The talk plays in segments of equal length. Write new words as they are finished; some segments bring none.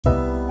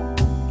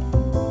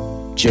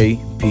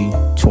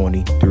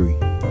JP23.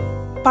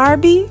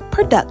 Barbie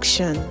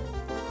Production.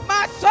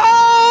 My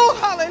soul,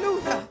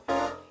 hallelujah,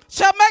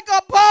 shall make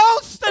a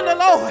boast in the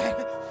Lord.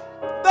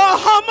 The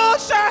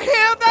humble shall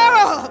hear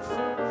thereof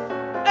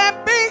and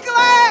be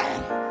glad.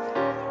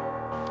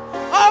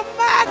 Oh,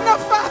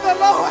 magnify the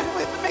Lord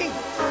with me.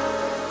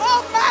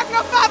 Oh,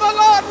 magnify the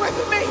Lord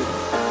with me.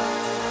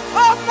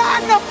 Oh,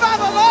 magnify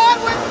the Lord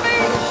with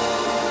me.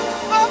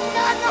 Oh,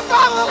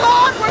 magnify the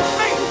Lord with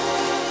me.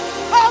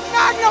 Oh,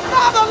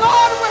 magnify the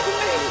Lord with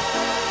me.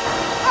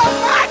 Oh,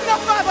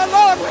 magnify the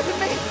Lord with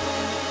me.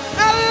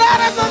 And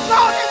let us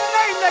exalt his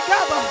name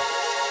together.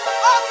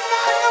 Oh,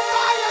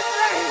 magnify his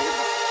name.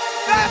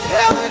 There's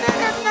healing in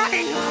his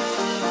name.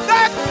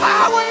 There's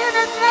power in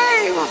his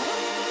name.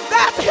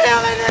 There's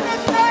healing in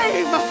his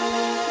name.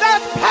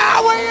 There's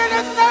power in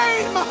his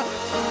name.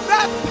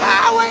 There's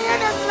power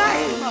in his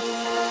name.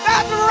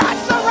 There's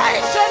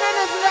restoration in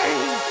his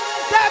name.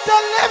 There's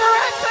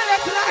deliverance in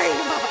his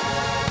name.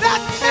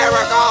 There's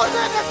miracles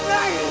in his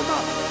name.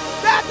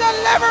 There's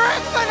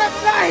deliverance in his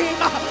name.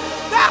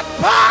 There's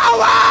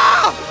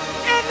power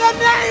in the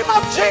name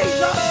of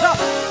Jesus.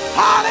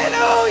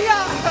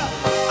 Hallelujah.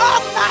 Oh,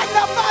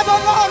 magnify the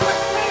Lord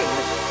with me.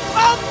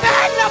 Oh,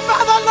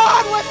 magnify the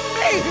Lord with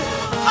me.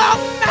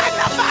 Oh,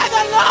 magnify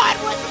the Lord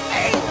with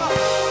me.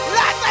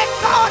 Let's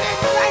exalt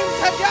his name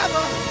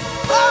together.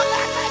 Oh,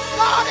 let's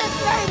exalt his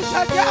name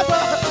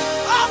together.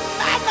 Oh,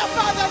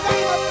 magnify the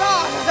name of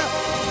God.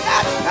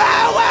 There's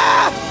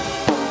power.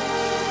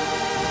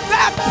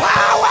 There's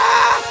power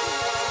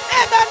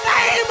in the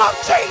name of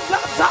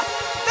Jesus.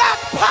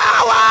 There's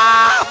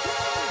power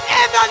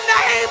in the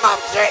name of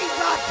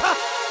Jesus.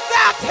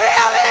 There's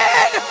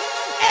healing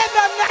in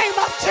the name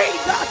of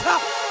Jesus.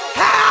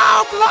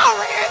 How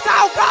glorious,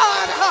 our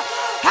God.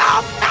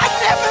 How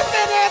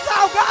magnificent is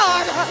our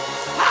God.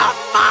 How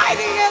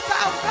mighty is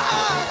our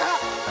God.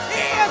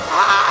 He is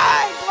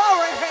high,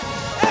 glory,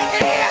 and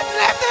he is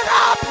lifted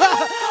up.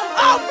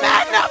 Oh,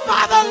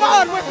 magnify the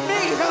Lord with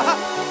me.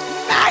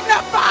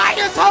 Magnify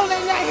his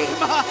holy name.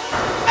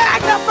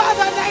 Magnify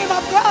the name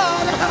of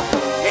God.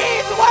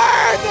 He's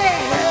worthy.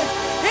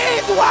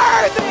 He's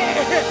worthy.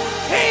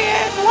 He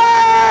is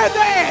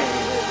worthy.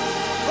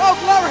 Oh,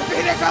 glory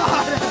be to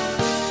God.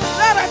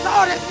 Let us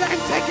exalt his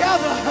name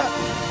together.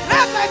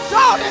 Let's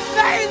exalt his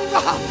name.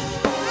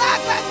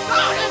 Let's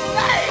exalt his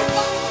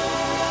name.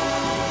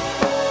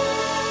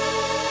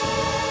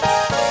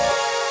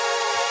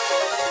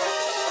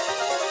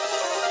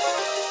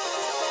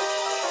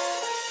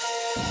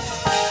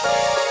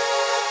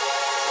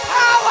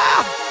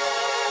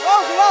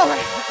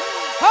 Glory.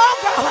 Oh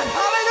God,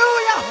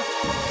 hallelujah.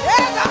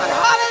 Yeah, God,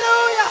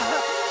 hallelujah.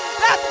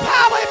 There's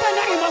power in the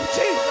name of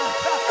Jesus.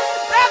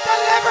 There's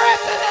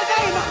deliverance in the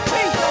name of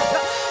Jesus.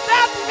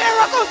 There's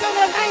miracles in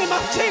the name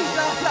of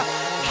Jesus.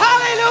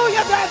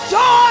 Hallelujah. There's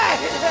joy.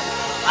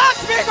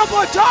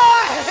 Unspeakable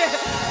joy.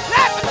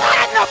 Let's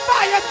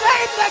magnify his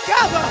name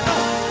together.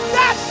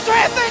 There's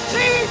strength in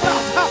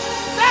Jesus.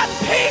 There's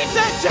peace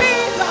in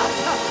Jesus.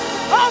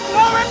 Oh,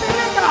 glory be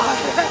to God.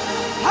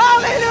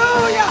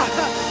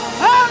 Hallelujah.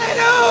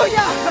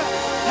 Hallelujah!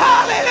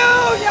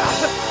 Hallelujah!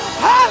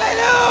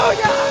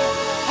 Hallelujah!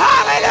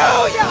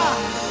 Hallelujah!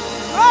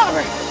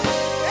 Glory!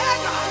 Yeah,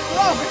 God,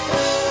 glory!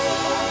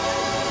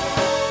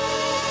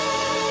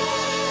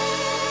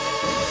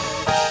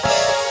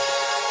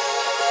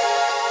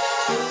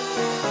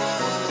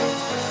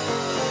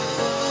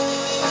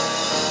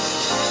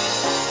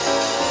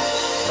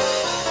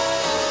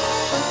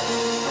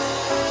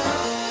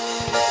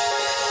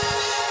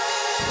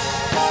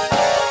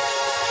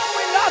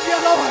 We love you,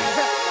 Lord.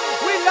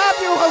 We love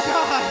you, oh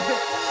God.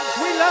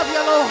 We love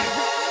you, Lord.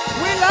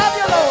 We love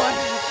you, Lord.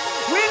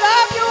 We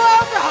love you,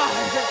 oh God.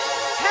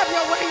 Have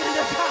your way in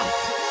this house.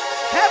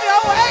 Have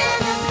your way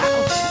in this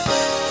house.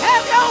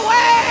 Have your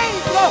way,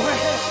 glory.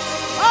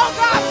 Oh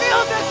God,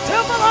 fill this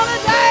temple on the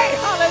day.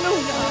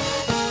 Hallelujah.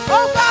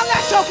 Oh God,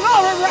 let your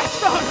glory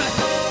rest on us.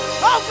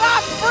 Oh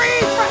God,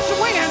 breathe fresh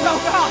wind, oh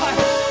God.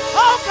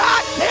 Oh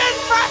God, send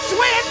fresh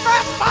wind,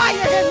 fresh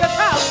fire in this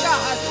house,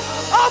 God.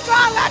 Oh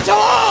God, let your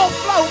oil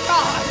flow,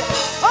 God.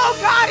 Oh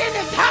God, in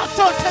this house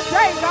on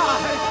today, God.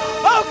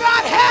 Oh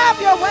God, have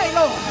your way,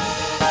 Lord.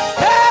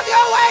 Have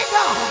your way,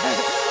 God.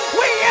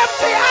 We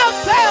empty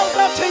ourselves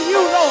unto you,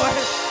 Lord.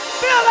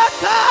 Fill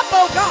us up,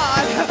 oh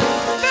God.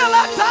 Fill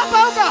us up,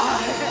 oh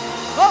God.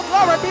 Oh,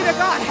 glory be to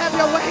God. Have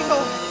your way,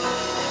 Lord.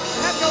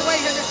 Have your way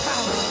in this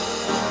house.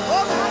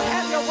 Oh God,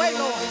 have your way,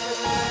 Lord.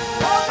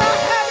 Oh God,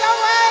 have your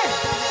way.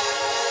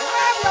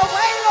 Have your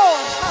way,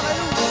 Lord.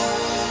 Hallelujah.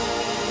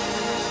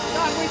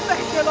 God, we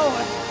thank you,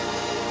 Lord.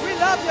 We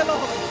love you,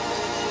 Lord.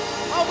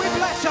 Oh, we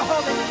bless your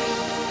holy name.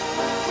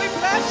 We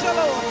bless you,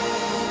 Lord.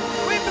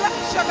 We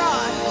bless you,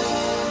 God.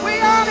 We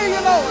honor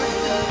you, Lord.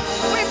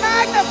 We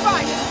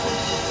magnify you.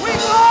 We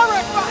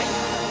glorify you.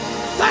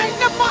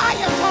 Sanctify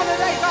us on the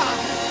day, God.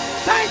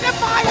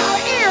 Sanctify our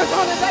ears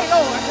on the day,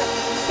 Lord.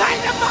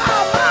 Sanctify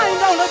our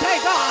mind on the day,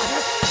 God.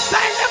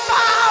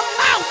 Sanctify our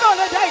mouth on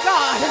the day,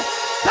 God.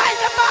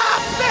 Sanctify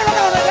our spirit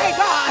on the day,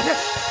 God.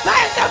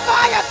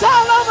 Sanctify us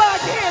all over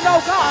again,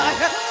 oh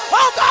God.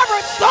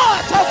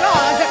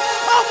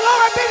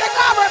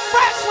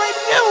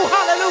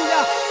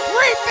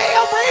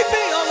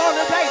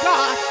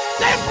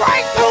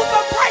 breakthroughs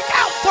and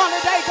breakouts on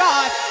the day,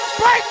 God.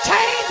 Break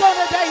chains on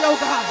the day, oh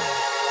God.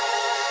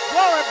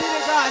 Glory be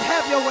to God.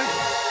 Have your way.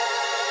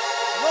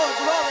 Lord,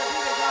 glory be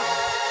to God.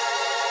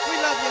 We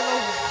love you,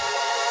 Lord.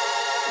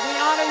 We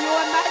honor you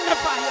and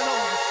magnify you,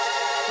 Lord.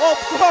 Oh,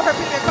 glory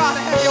be to God.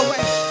 Have your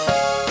way.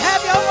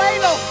 Have your way,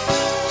 Lord.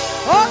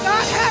 Oh,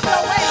 God, have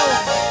your way,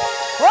 Lord.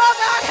 Oh,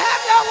 God,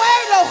 have your way,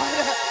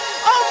 Lord.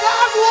 Oh,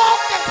 God, walk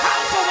this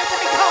house on the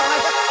day, God.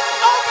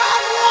 Oh,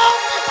 God, walk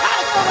this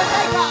house on the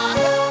day, God.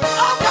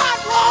 Oh, God,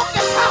 walk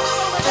this house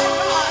on the day,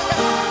 God.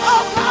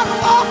 Oh, God,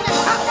 walk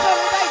this house on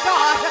the day,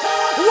 God.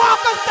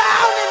 Walk us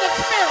down in the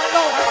spirit,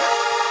 Lord.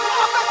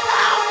 Walk us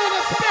down in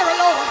the spirit,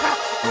 Lord.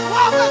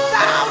 Walk us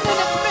down in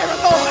the spirit,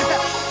 Lord.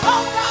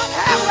 Oh, God,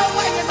 have your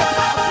way in this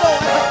house,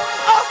 Lord.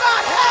 Oh,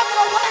 God, have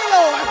your way,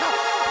 Lord.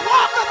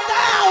 Walk us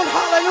down,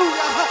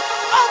 hallelujah.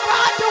 Oh,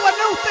 God, do a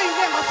new thing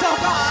in us, oh,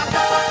 God.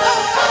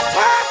 Oh, God,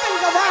 turn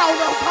things around,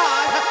 oh,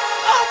 God.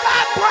 Oh,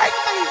 God, break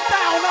things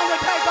down on the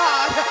day,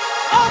 God.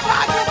 Oh,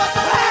 God, give us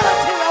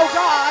clarity, oh,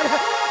 God.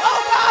 Oh,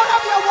 God,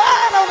 of your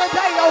word on the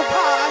day, oh,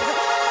 God.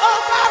 Oh,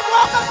 God,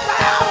 walk us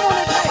down on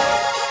the day.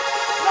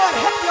 Lord,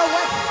 have your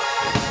way.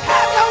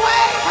 Have your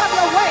way, have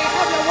your way,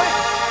 have your way.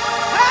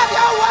 Have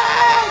your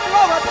way,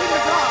 glory be to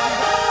God.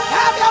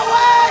 Have your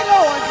way,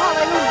 Lord,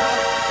 hallelujah.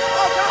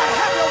 Oh, God,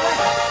 have your way.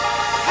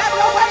 Have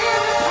your way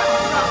in this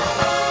house, God.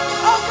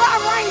 Oh, God,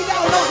 rain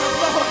down on us,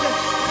 Lord.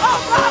 Oh,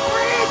 God,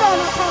 breathe on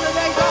us on the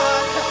day,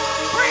 God.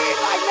 Breathe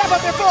like never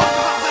before,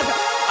 God.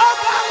 Oh,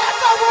 God, let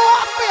the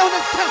ruach fill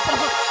this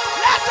temple.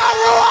 Let the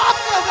ruach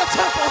fill the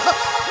temple.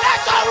 Let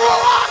the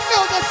ruach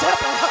fill the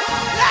temple.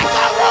 Let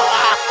the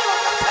ruach fill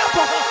the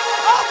temple.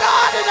 Oh,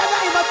 God, in the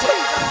name of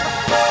Jesus.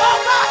 Oh,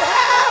 God,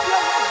 have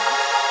your way.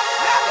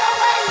 Have your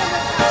way in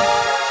this house.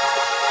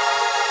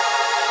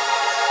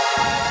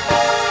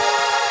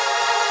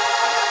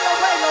 Have your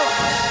way, Lord.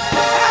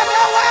 Have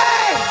your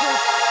way.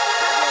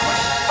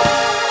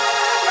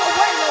 Have your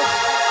way, Lord.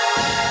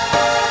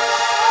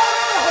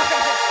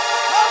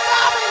 Oh,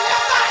 God, we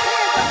lift our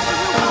hands up to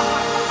you,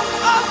 God.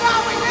 Oh,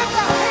 God, we lift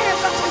our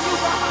hands up to you,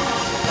 God.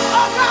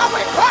 Oh, God,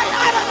 we cry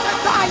out unto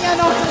Zion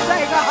on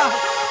today, God.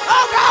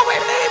 Oh, God, we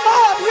need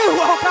more of you,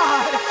 oh,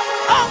 God.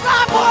 Oh,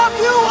 God, more of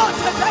you on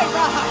today,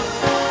 God.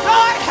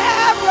 Lord,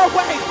 have your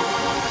way.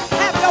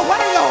 Have your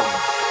way, Lord.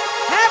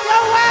 Have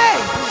your way.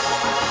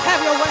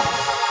 Have your way.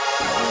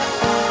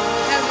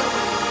 Have your way.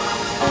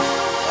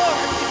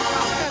 Glory be to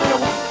God. Have your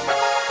way.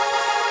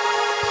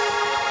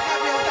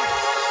 Have your way.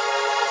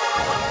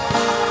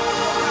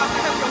 Oh, God,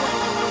 have your way.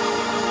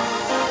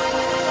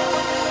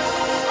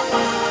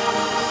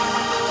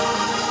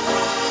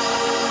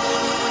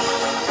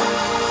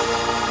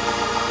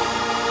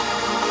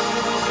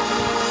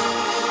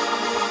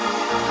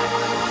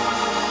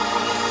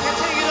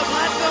 Continue to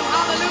bless him.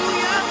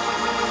 Hallelujah.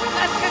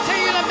 Let's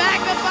continue to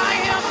magnify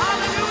him.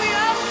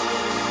 Hallelujah.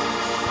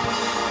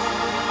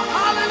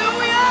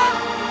 Hallelujah.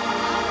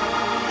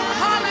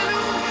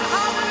 Hallelujah.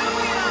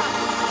 Hallelujah.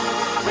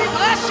 We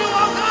bless you,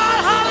 oh God.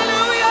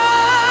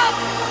 Hallelujah.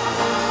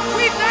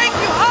 We thank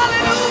you.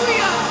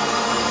 Hallelujah.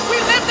 We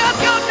lift up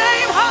your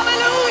name.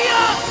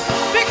 Hallelujah.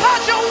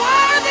 Because you're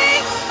worthy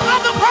of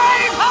the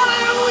praise.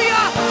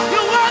 Hallelujah.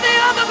 You're worthy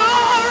of the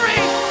glory.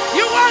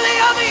 You're worthy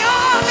of the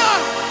honor.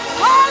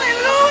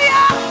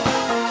 Hallelujah.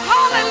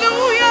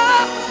 Hallelujah.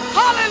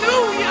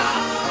 Hallelujah.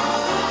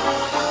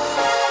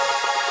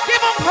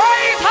 Give him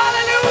praise.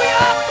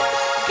 Hallelujah.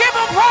 Give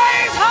him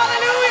praise.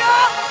 Hallelujah.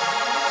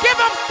 Give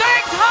him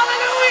thanks.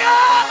 Hallelujah.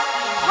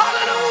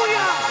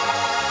 Hallelujah.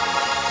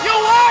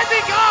 You're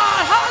worthy,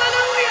 God.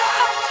 Hallelujah.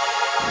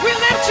 We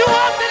lift you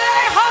up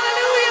today.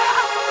 Hallelujah.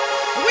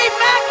 We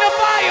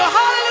magnify you.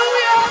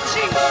 Hallelujah.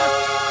 Jesus.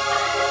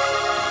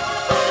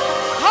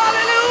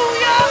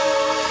 Hallelujah.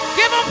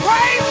 Give him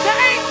praise,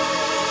 saints.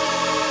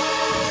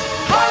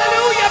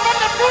 Hallelujah. From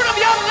the fruit of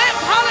your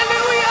lips.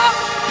 Hallelujah.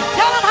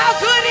 Tell him how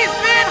good he's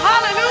been.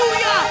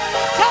 Hallelujah.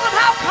 Tell him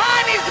how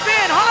kind he's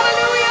been.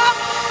 Hallelujah.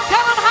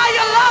 Tell him how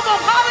you love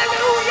him.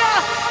 Hallelujah.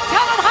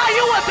 Tell him how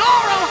you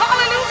adore him.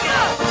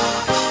 Hallelujah.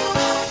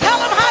 Tell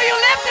him how you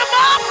lift him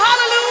up.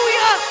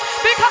 Hallelujah.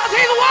 Because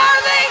he's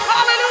worthy.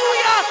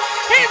 Hallelujah.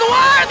 He's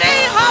worthy.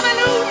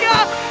 Hallelujah.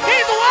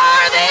 He's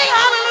worthy.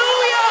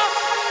 Hallelujah.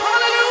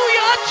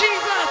 Hallelujah.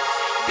 Jesus.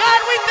 God,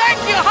 we thank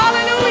you.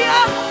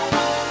 Hallelujah.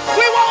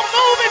 We won't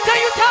move until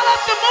you tell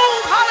us to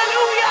move.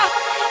 Hallelujah.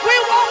 We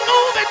won't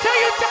move until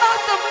you tell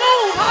us to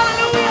move.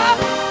 Hallelujah.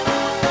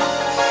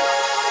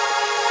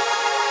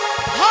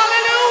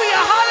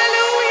 Hallelujah.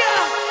 Hallelujah.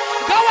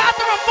 Go out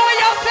there for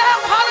yourself.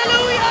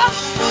 Hallelujah.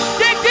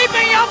 Dig deep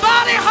in your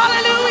body.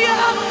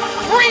 Hallelujah.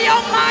 Free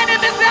your mind in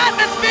this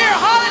atmosphere.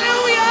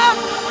 Hallelujah.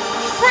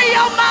 Free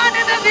your mind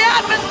in this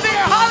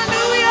atmosphere.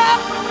 Hallelujah.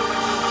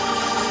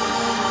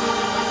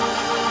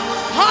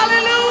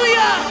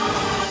 Hallelujah.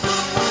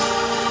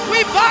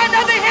 We bind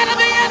up the head of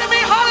the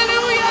enemy.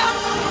 Hallelujah.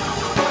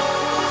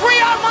 Free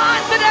our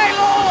minds today,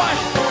 Lord.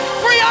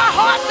 Free our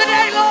hearts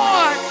today,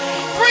 Lord.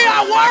 Free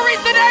our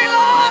worries today,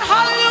 Lord.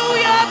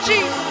 Hallelujah,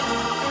 Jesus.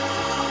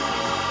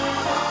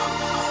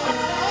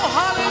 Oh,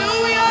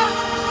 hallelujah.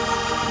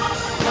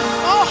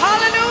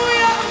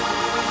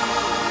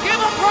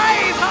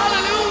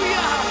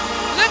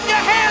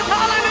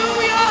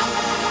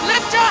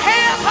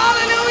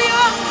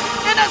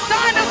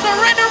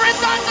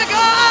 surrenderance unto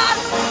God.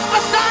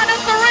 A sign of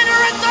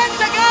surrenderance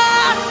unto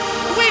God.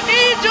 We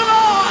need you,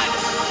 Lord.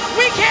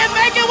 We can't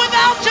make it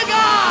without you,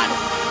 God.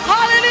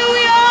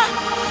 Hallelujah.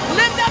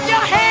 Lift up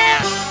your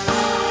hands.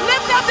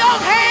 Lift up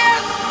those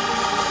hands.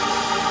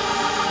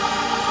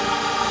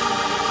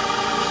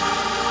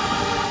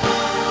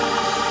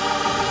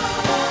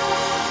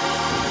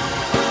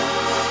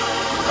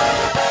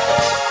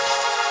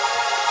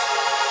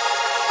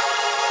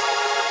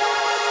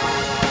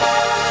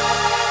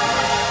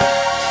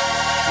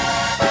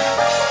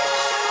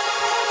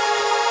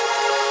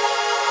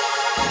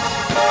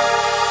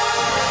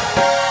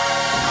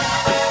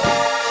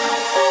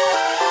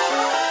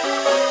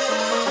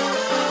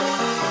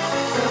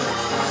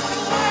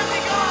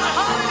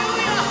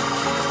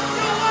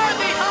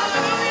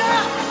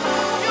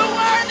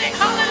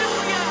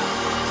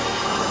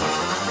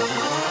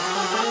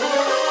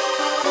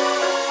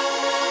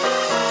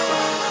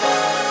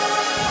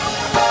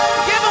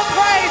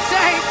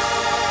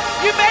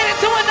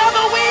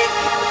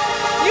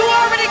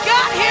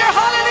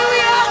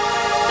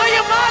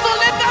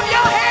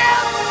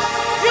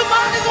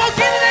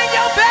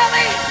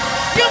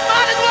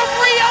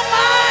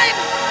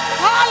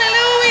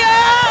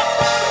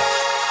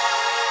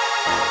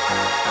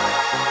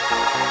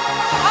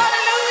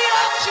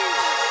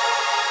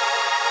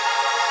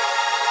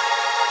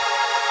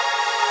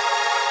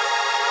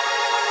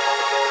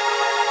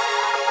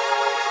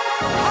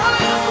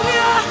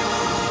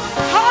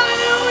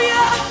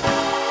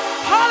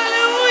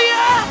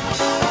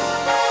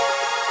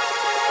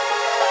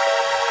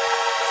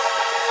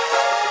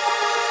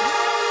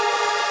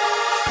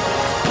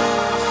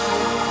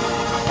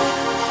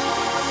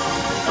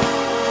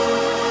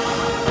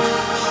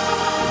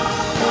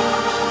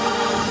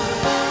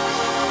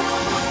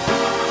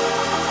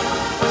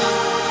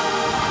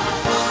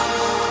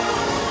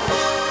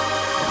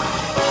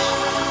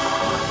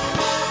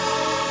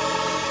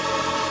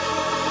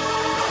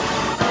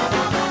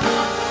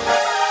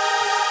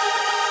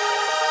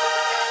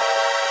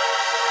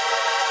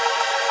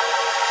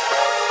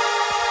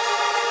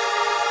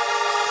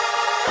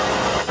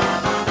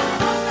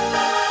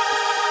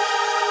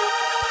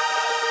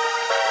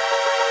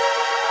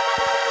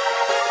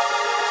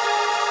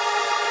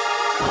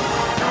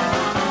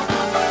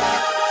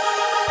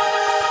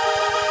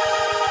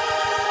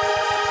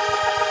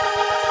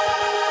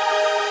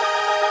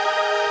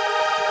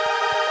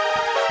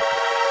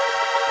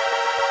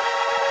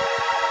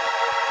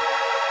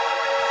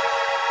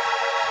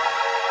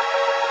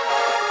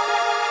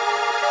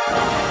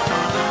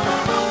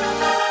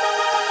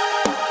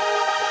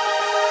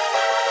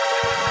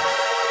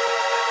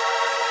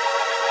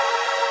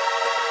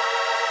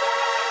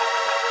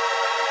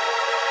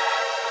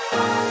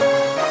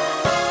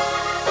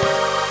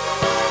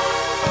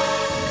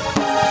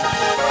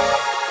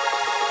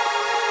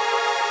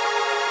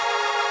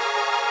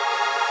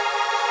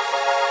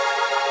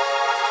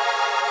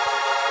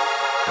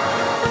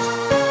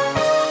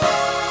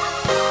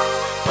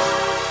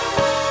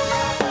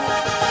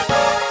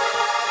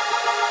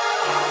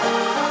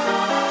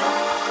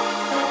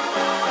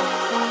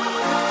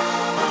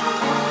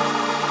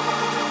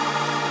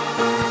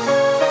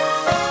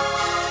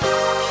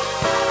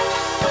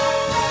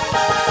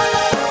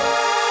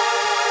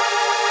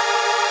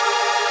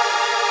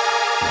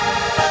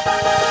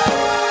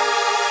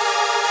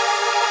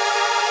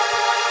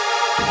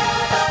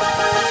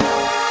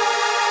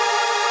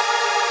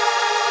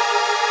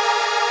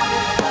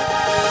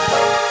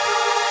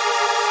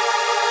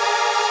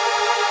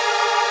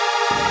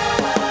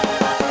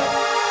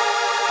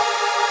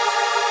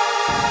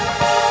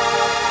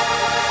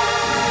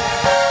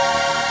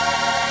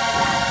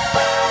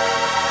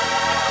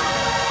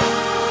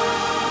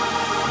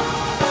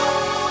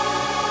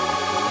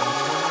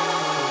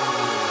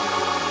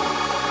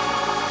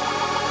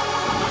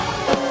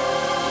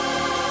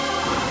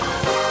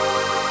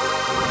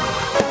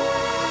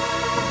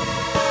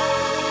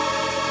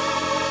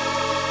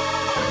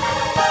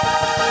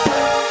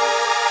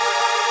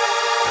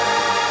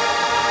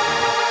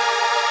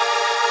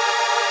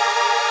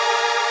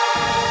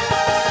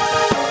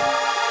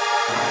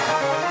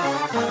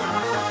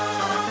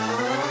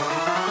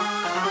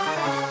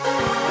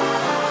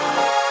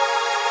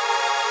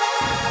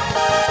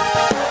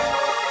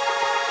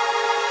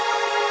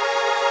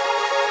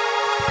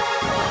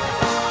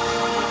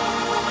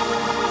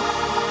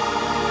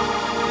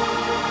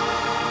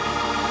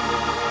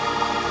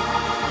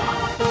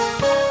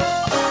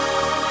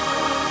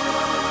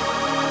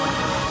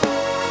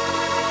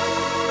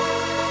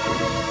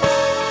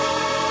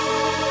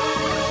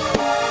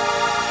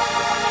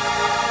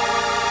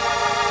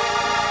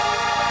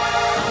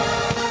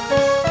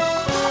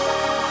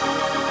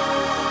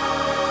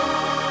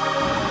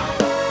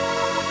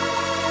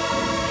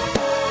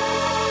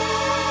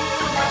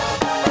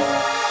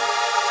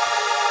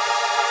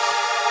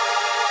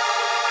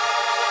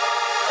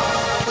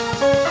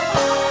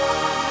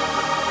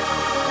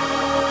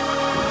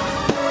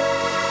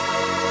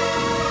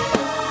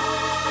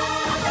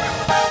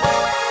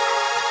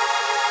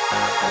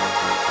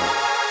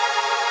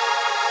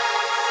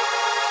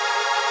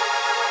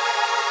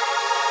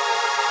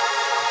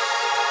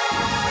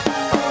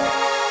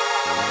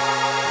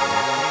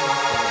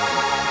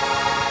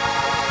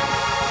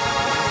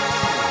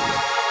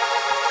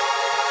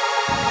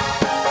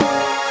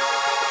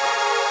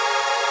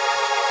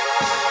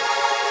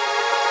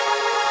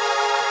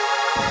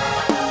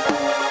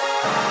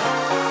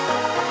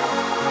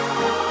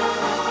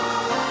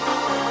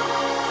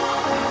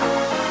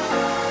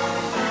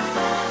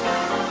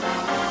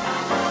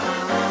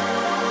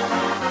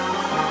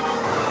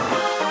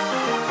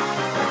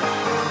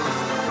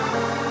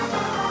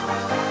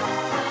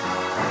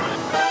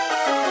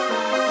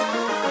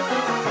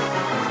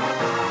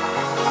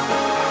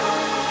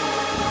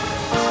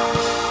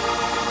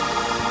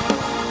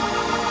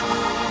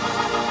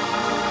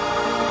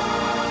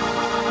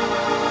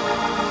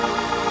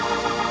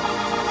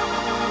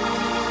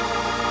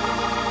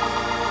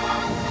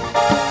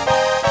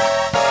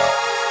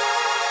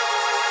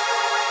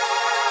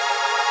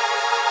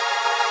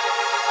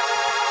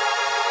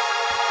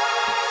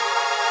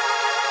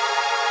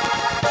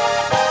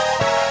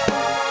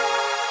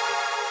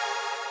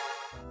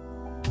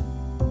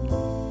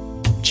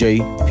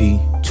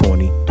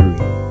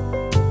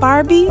 JP23.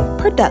 Barbie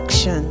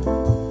Production.